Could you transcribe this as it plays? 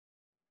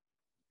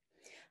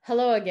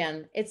Hello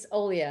again, it's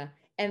Olia,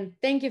 and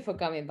thank you for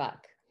coming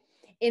back.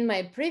 In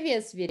my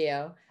previous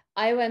video,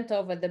 I went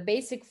over the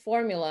basic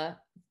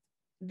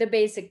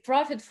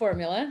profit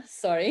formula,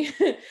 sorry,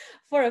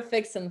 for a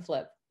fix and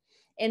flip.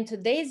 In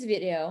today's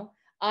video,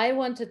 I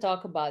want to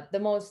talk about the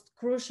most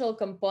crucial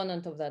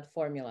component of that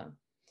formula,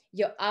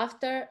 your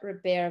after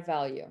repair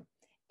value,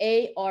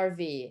 ARV,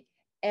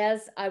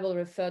 as I will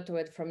refer to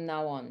it from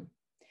now on,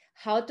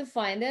 how to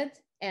find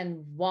it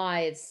and why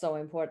it's so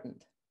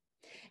important.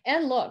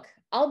 And look,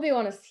 I'll be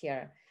honest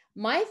here.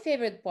 My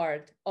favorite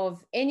part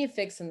of any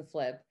fix and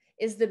flip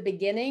is the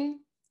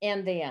beginning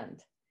and the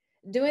end.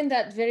 Doing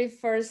that very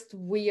first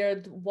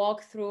weird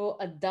walk through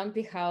a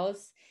dumpy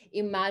house,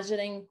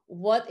 imagining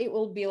what it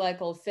will be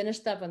like all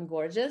finished up and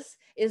gorgeous,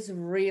 is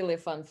really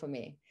fun for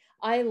me.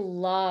 I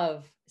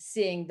love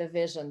seeing the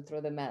vision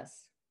through the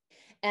mess.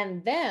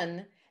 And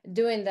then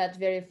doing that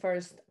very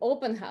first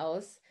open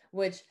house,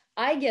 which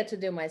I get to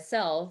do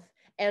myself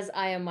as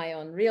I am my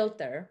own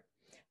realtor,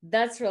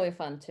 that's really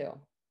fun too.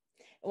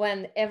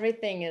 When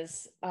everything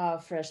is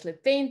freshly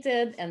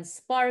painted and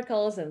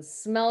sparkles and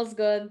smells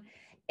good,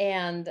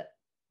 and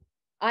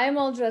I'm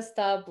all dressed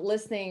up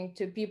listening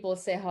to people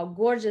say how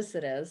gorgeous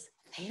it is,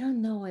 they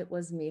don't know it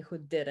was me who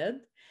did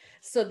it.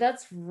 So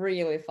that's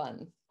really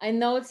fun. I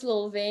know it's a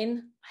little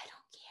vain. I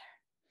don't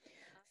care.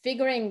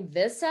 Figuring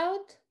this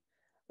out,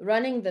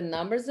 running the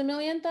numbers a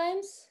million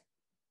times,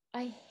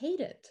 I hate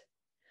it.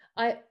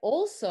 I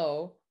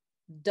also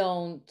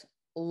don't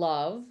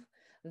love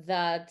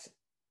that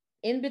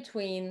in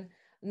between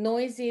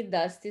noisy,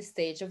 dusty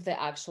stage of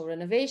the actual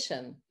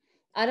renovation.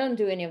 I don't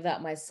do any of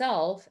that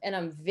myself, and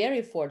I'm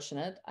very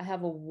fortunate. I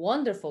have a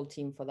wonderful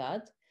team for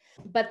that.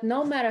 But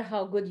no matter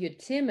how good your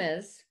team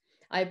is,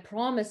 I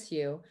promise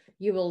you,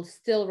 you will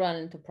still run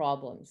into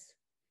problems.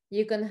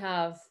 You can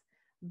have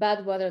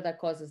bad weather that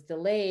causes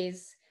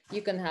delays.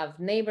 You can have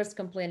neighbors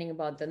complaining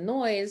about the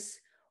noise,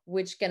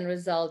 which can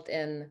result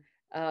in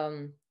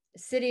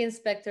city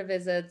inspector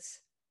visits,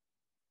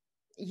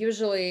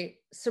 usually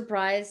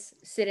surprise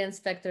city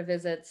inspector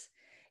visits.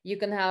 You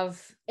can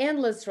have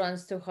endless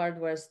runs to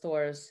hardware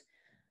stores.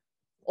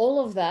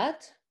 All of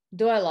that,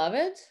 do I love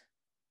it?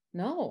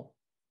 No,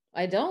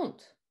 I don't.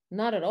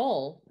 Not at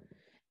all.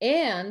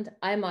 And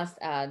I must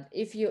add,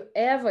 if you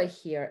ever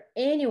hear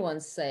anyone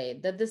say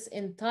that this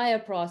entire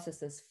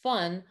process is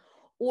fun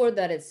or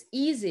that it's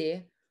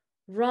easy,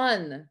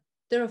 run.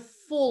 They're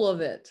full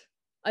of it.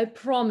 I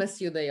promise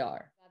you they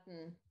are.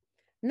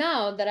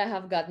 Now that I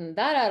have gotten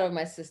that out of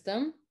my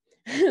system,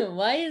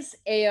 why is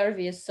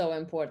ARV so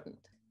important?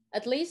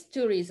 At least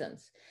two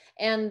reasons.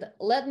 And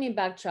let me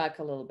backtrack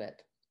a little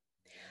bit.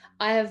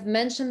 I have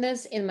mentioned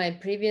this in my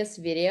previous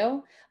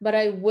video, but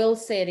I will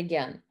say it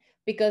again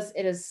because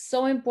it is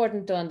so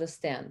important to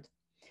understand.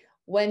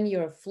 When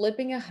you're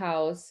flipping a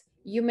house,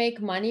 you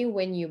make money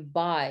when you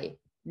buy,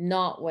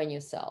 not when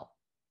you sell.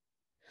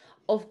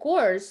 Of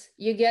course,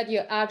 you get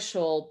your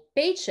actual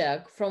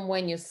paycheck from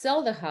when you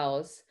sell the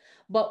house,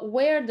 but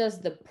where does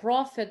the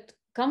profit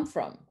come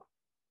from?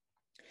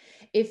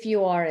 If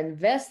you are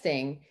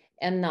investing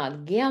and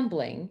not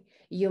gambling,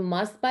 you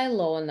must buy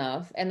low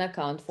enough and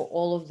account for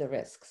all of the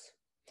risks.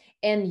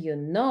 And you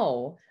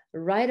know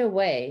right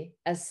away,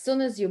 as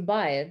soon as you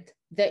buy it,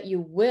 that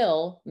you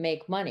will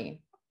make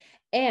money.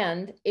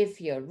 And if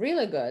you're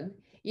really good,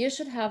 you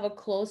should have a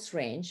close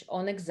range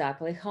on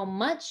exactly how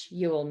much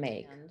you will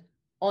make.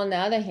 On the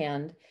other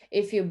hand,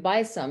 if you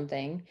buy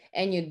something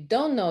and you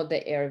don't know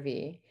the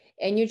ARV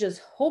and you're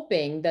just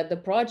hoping that the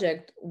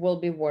project will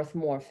be worth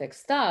more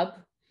fixed up,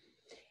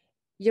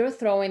 you're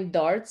throwing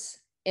darts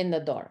in the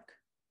dark.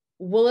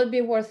 Will it be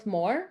worth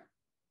more?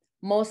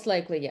 Most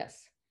likely,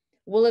 yes.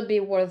 Will it be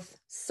worth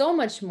so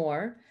much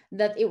more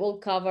that it will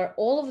cover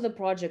all of the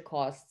project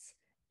costs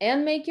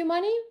and make you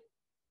money?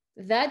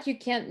 That you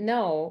can't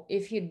know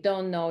if you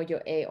don't know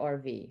your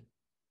ARV.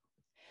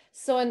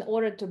 So in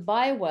order to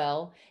buy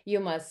well, you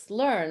must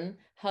learn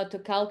how to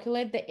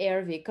calculate the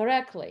ARV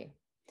correctly.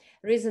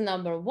 Reason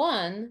number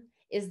one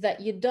is that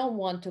you don't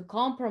want to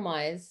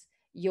compromise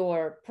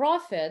your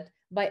profit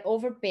by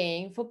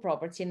overpaying for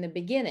property in the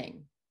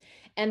beginning.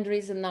 And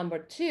reason number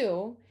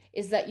two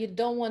is that you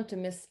don't want to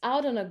miss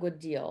out on a good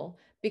deal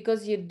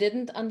because you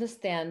didn't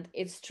understand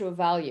its true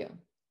value.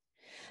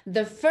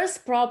 The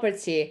first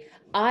property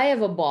I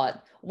ever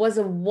bought was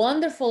a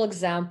wonderful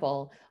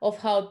example of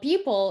how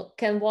people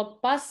can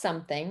walk past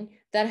something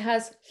that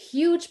has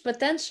huge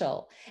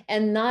potential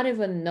and not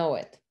even know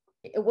it.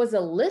 It was a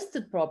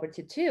listed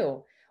property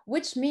too,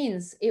 which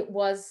means it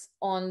was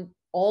on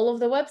all of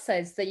the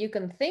websites that you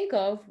can think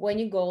of when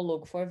you go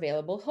look for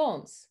available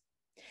homes.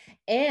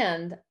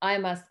 And I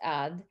must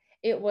add,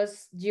 it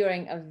was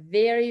during a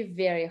very,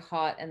 very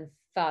hot and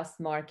fast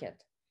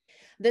market.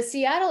 The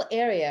Seattle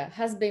area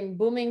has been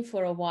booming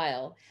for a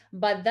while,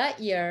 but that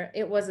year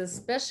it was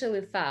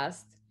especially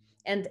fast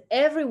and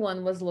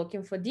everyone was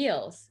looking for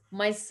deals,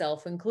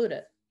 myself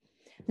included.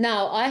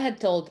 Now, I had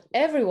told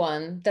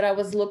everyone that I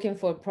was looking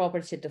for a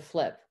property to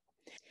flip.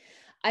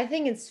 I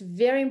think it's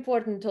very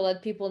important to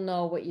let people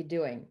know what you're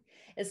doing,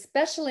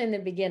 especially in the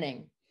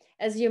beginning.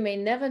 as you may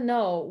never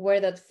know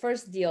where that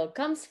first deal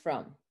comes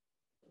from.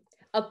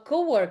 A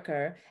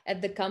coworker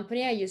at the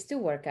company I used to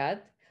work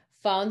at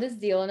found this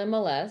deal on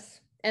MLS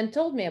and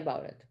told me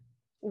about it.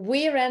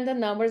 We ran the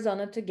numbers on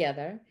it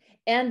together,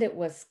 and it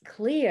was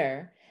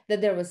clear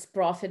that there was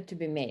profit to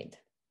be made.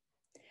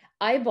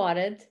 I bought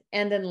it,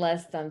 and in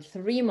less than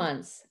 3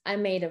 months, I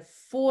made a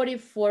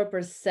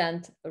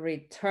 44%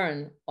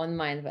 return on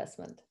my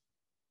investment.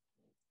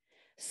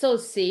 So,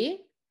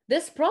 see,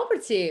 this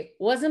property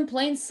was in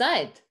plain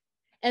sight,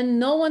 and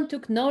no one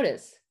took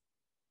notice.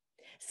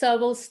 So, I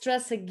will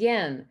stress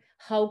again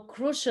how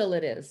crucial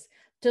it is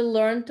to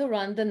learn to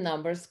run the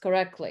numbers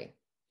correctly,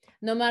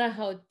 no matter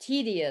how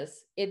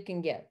tedious it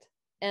can get.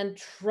 And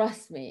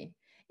trust me,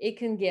 it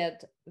can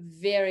get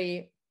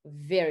very,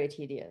 very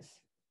tedious.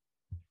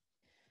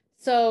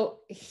 So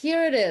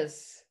here it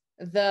is,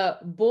 the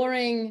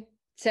boring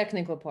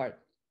technical part.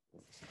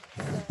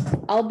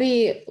 I'll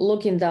be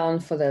looking down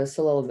for this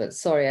a little bit.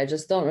 Sorry, I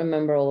just don't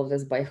remember all of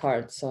this by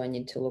heart, so I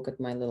need to look at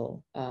my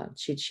little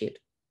cheat sheet.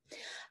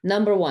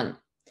 Number one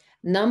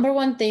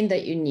thing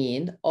that you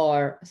need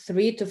are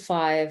 3 to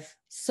 5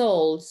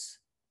 solds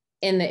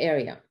in the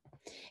area.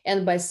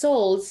 And by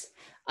solds,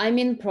 I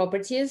mean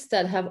properties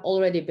that have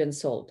already been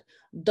sold.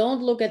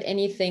 Don't look at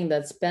anything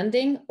that's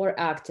pending or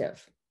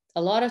active.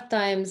 A lot of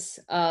times,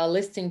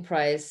 listing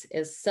price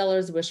is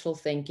seller's wishful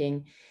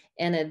thinking,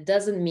 and it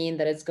doesn't mean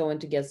that it's going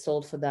to get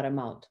sold for that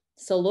amount.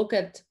 So look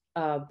at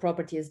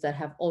properties that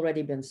have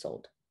already been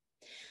sold.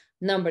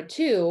 Number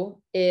two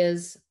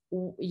is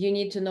you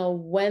need to know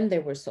when they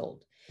were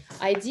sold.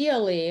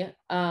 Ideally,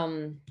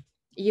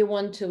 you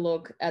want to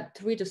look at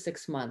 3 to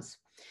 6 months.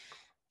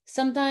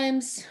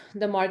 Sometimes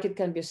the market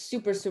can be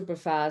super, super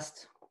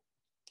fast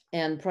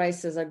and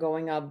prices are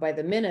going up by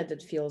the minute,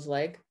 it feels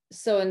like.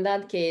 So in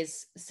that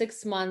case,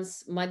 6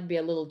 months might be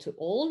a little too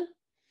old,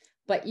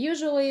 but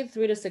usually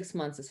 3 to 6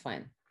 months is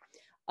fine.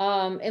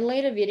 In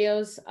later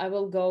videos, I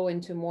will go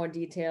into more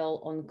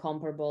detail on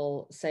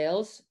comparable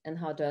sales and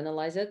how to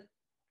analyze it,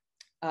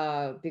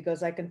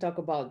 because I can talk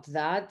about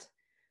that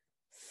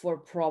for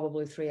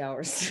probably 3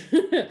 hours.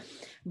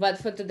 But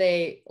for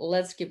today,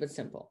 let's keep it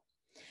simple.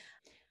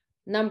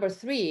 Number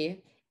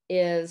three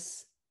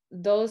is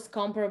those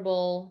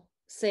comparable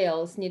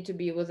sales need to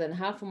be within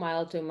half a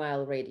mile to a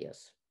mile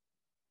radius.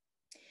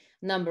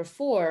 Number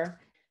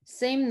four,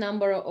 same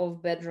number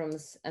of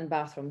bedrooms and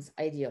bathrooms,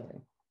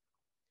 ideally.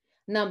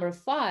 Number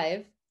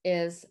five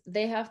is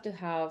they have to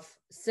have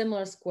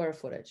similar square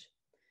footage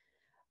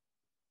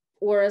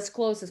or as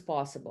close as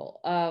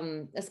possible,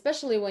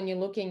 especially when you're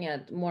looking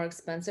at more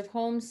expensive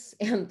homes.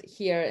 And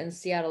here in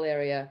Seattle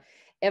area,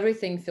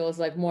 everything feels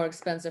like more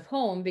expensive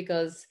home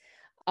because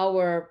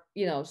our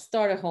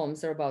starter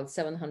homes are about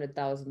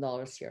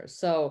 $700,000 here.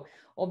 So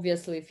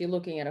obviously, if you're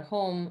looking at a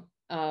home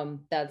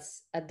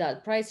that's at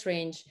that price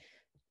range,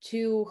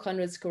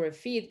 200 square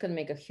feet can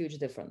make a huge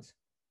difference.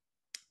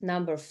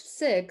 Number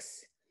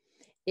six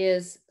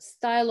is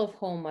style of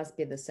home must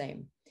be the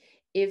same.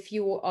 If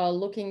you are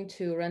looking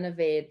to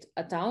renovate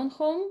a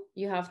townhome,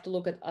 you have to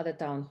look at other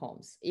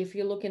townhomes. If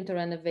you're looking to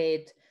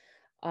renovate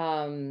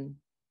a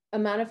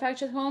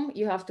manufactured home,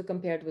 you have to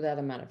compare it with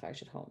other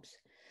manufactured homes.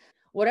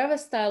 Whatever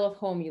style of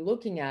home you're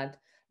looking at,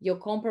 your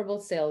comparable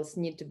sales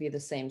need to be the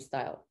same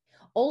style.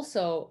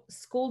 Also,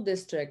 school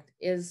district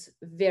is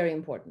very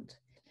important.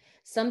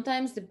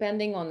 Sometimes,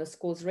 depending on the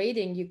school's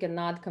rating, you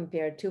cannot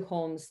compare two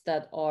homes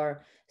that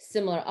are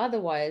similar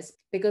otherwise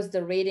because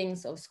the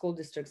ratings of school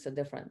districts are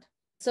different.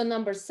 So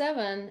number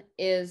seven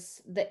is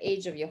the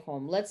age of your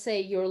home. Let's say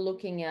you're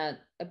looking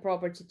at a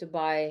property to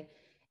buy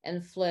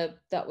and flip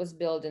that was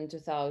built in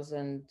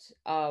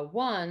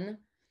 2001.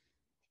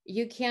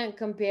 You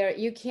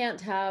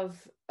can't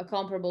have a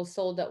comparable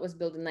sold that was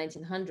built in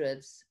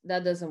 1900s.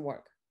 That doesn't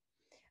work.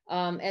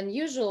 And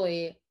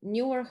usually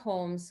newer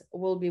homes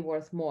will be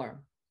worth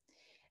more.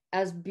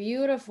 As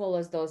beautiful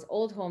as those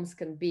old homes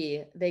can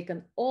be, they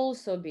can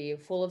also be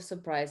full of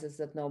surprises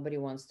that nobody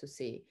wants to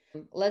see.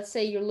 Let's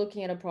say you're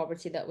looking at a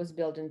property that was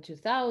built in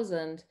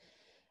 2000.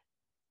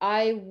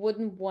 I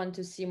wouldn't want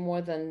to see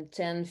more than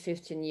 10,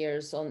 15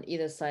 years on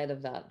either side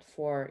of that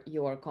for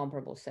your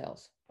comparable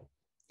sales.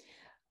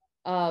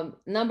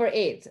 Number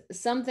eight,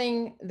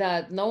 something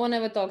that no one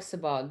ever talks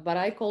about, but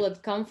I call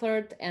it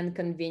comfort and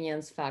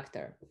convenience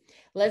factor.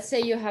 Let's say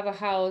you have a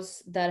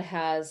house that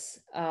has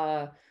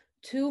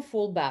 2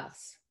 full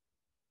baths,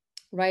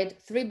 right?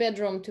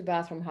 3-bedroom,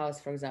 2-bathroom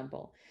house, for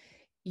example.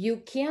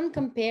 You can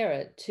compare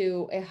it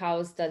to a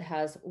house that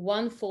has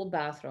 1 full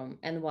bathroom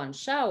and 1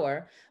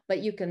 shower,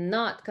 but you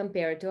cannot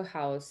compare it to a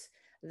house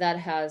that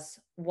has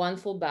 1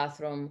 full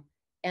bathroom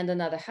and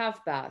another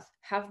half bath.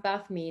 Half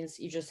bath means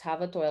you just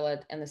have a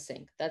toilet and a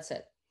sink. That's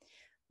it.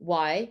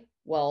 Why?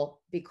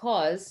 Well,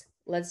 because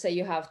let's say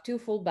you have 2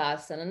 full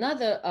baths and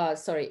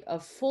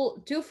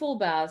two full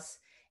baths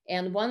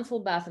and 1 full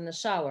bath in the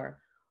shower.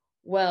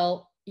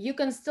 Well, you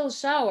can still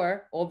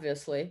shower,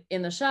 obviously,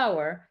 in the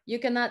shower. You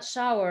cannot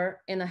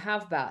shower in a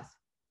half bath.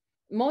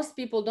 Most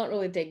people don't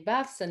really take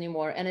baths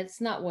anymore, and it's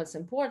not what's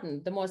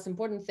important. The most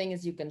important thing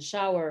is you can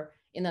shower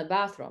in a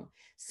bathroom.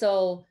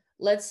 So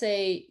let's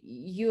say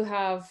you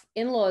have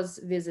in-laws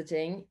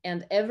visiting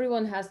and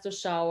everyone has to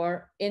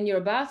shower in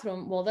your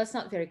bathroom. Well, that's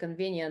not very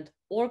convenient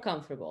or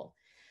comfortable.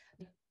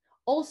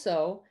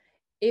 Also,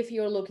 if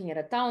you're looking at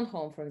a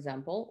townhome, for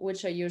example,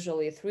 which are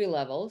usually 3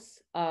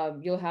 levels,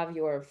 you'll have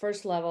your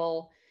first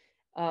level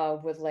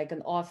with like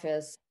an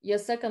office. Your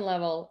second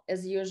level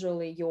is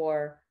usually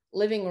your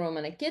living room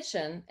and a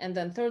kitchen, and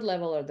then third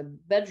level are the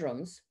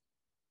bedrooms.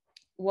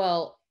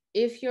 Well,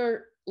 if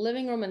your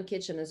living room and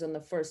kitchen is on the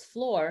first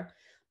floor,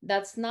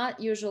 that's not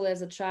usually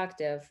as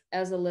attractive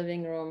as a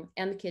living room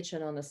and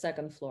kitchen on the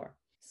second floor.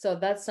 So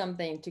that's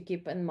something to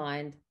keep in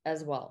mind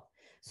as well.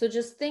 So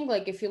just think,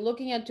 like, if you're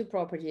looking at two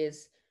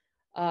properties,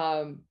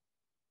 um,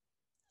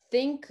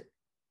 think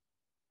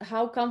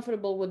how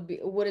comfortable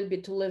would it be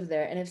to live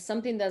there, and if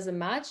something doesn't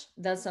match,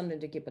 that's something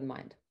to keep in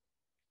mind.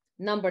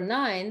 Number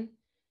 9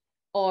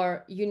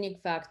 are unique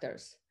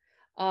factors.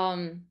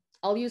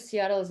 I'll use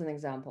Seattle as an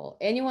example.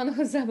 Anyone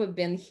who's ever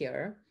been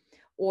here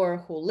or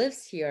who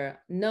lives here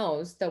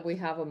knows that we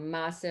have a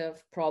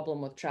massive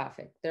problem with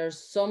traffic. There's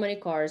so many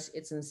cars,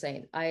 it's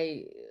insane.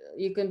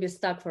 You can be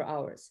stuck for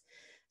hours.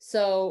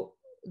 So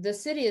the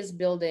city is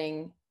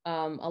building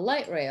a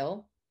light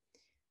rail.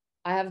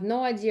 I have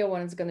no idea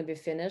when it's going to be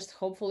finished,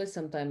 hopefully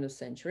sometime this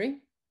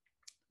century.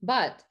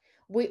 But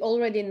we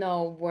already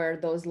know where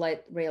those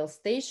light rail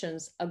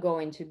stations are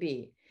going to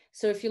be.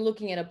 So if you're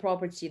looking at a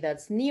property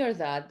that's near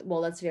that,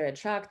 well, that's very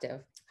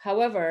attractive.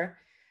 However,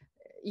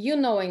 you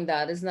knowing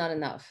that is not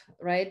enough,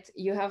 right?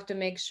 You have to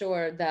make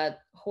sure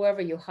that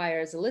whoever you hire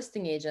as a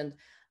listing agent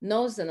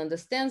knows and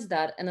understands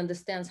that and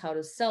understands how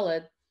to sell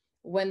it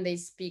when they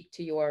speak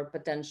to your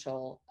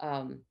potential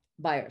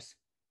buyers.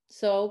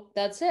 So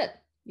that's it.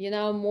 You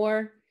now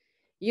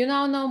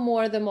know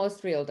more than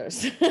most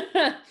realtors.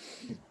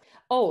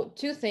 Oh,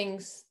 2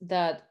 things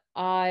that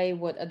I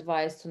would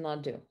advise to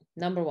not do.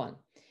 Number 1,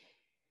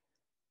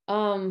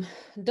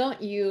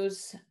 don't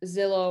use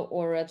Zillow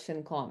or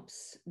Redfin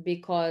comps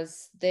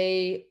because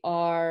they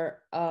are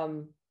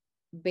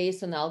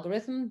based on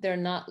algorithm. They're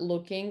not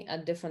looking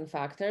at different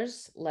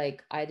factors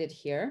like I did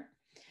here.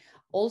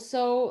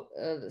 Also,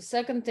 the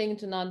second thing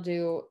to not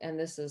do, and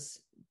this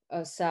is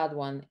a sad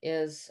one,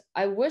 is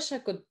I wish I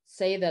could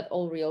say that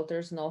all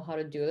realtors know how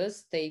to do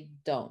this. They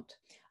don't.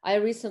 I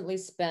recently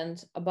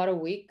spent about a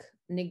week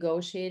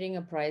negotiating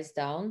a price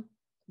down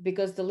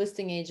because the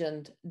listing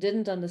agent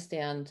didn't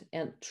understand,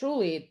 and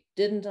truly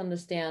didn't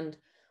understand,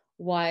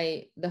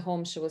 why the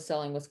home she was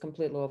selling was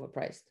completely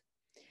overpriced.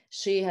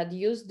 She had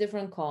used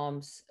different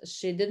comps.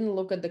 She didn't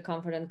look at the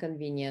comfort and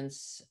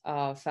convenience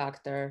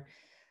factor.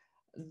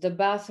 The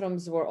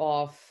bathrooms were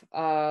off.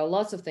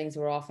 Lots of things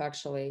were off,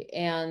 actually.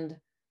 And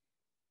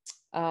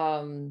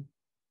um,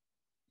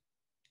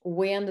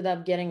 we ended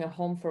up getting a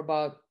home for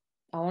about,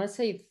 I want to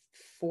say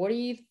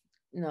 40,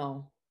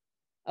 no,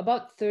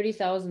 about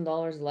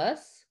 $30,000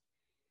 less.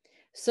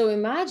 So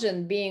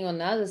imagine being on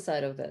the other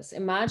side of this.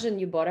 Imagine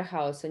you bought a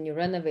house and you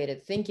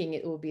renovated thinking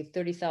it will be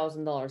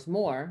 $30,000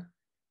 more,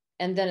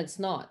 and then it's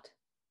not.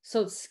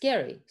 So it's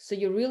scary. So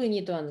you really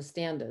need to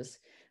understand this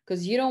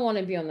because you don't want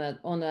to be on the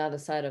other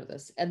side of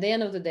this. At the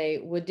end of the day,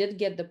 we did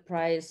get the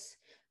price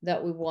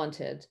that we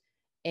wanted,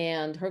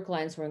 and her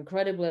clients were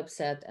incredibly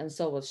upset, and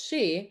so was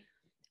she.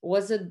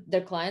 Was it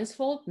their client's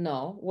fault?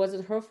 No. Was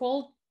it her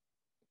fault?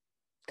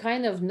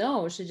 Kind of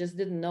no. She just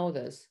didn't know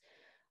this.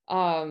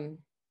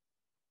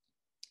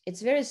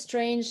 It's very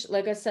strange.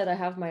 Like I said,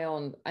 I'm my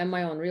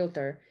own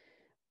realtor,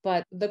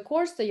 but the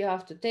course that you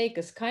have to take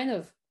is kind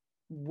of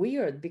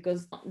weird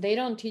because they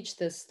don't teach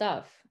this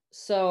stuff.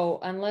 So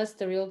unless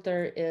the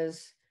realtor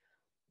is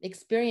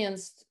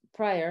experienced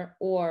prior,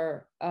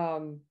 or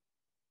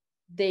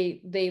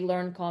they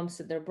learn comps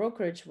at their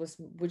brokerage,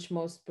 which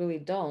most really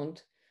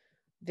don't,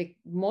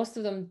 most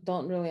of them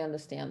don't really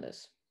understand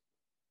this.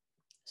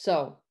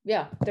 So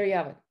yeah, there you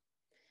have it.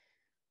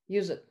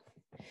 Use it.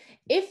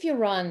 If you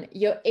run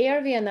your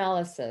ARV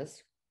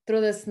analysis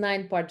through this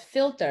 9-part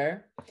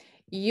filter,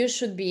 you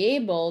should be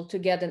able to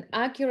get an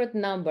accurate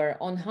number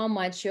on how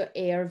much your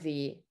ARV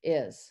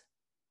is.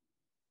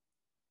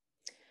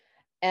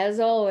 As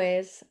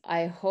always,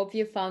 I hope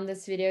you found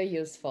this video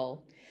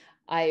useful.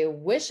 I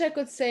wish I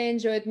could say I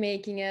enjoyed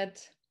making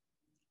it.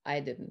 I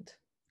didn't.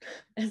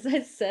 As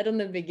I said in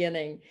the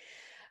beginning,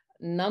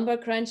 number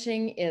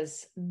crunching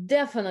is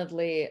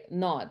definitely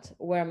not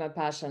where my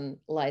passion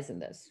lies in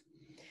this.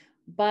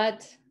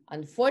 But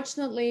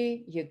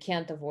unfortunately, you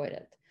can't avoid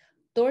it.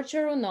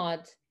 Torture or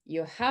not,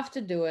 you have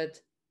to do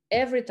it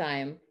every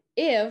time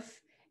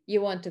if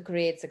you want to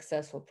create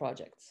successful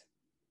projects.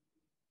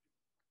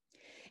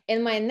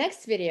 In my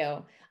next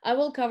video, I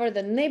will cover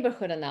the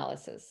neighborhood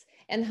analysis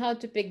and how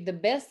to pick the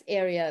best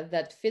area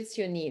that fits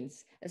your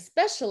needs,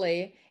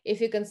 especially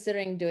if you're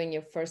considering doing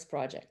your first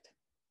project.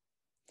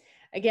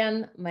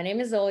 Again, my name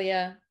is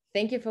Olya.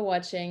 Thank you for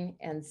watching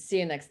and see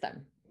you next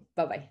time.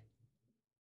 Bye-bye.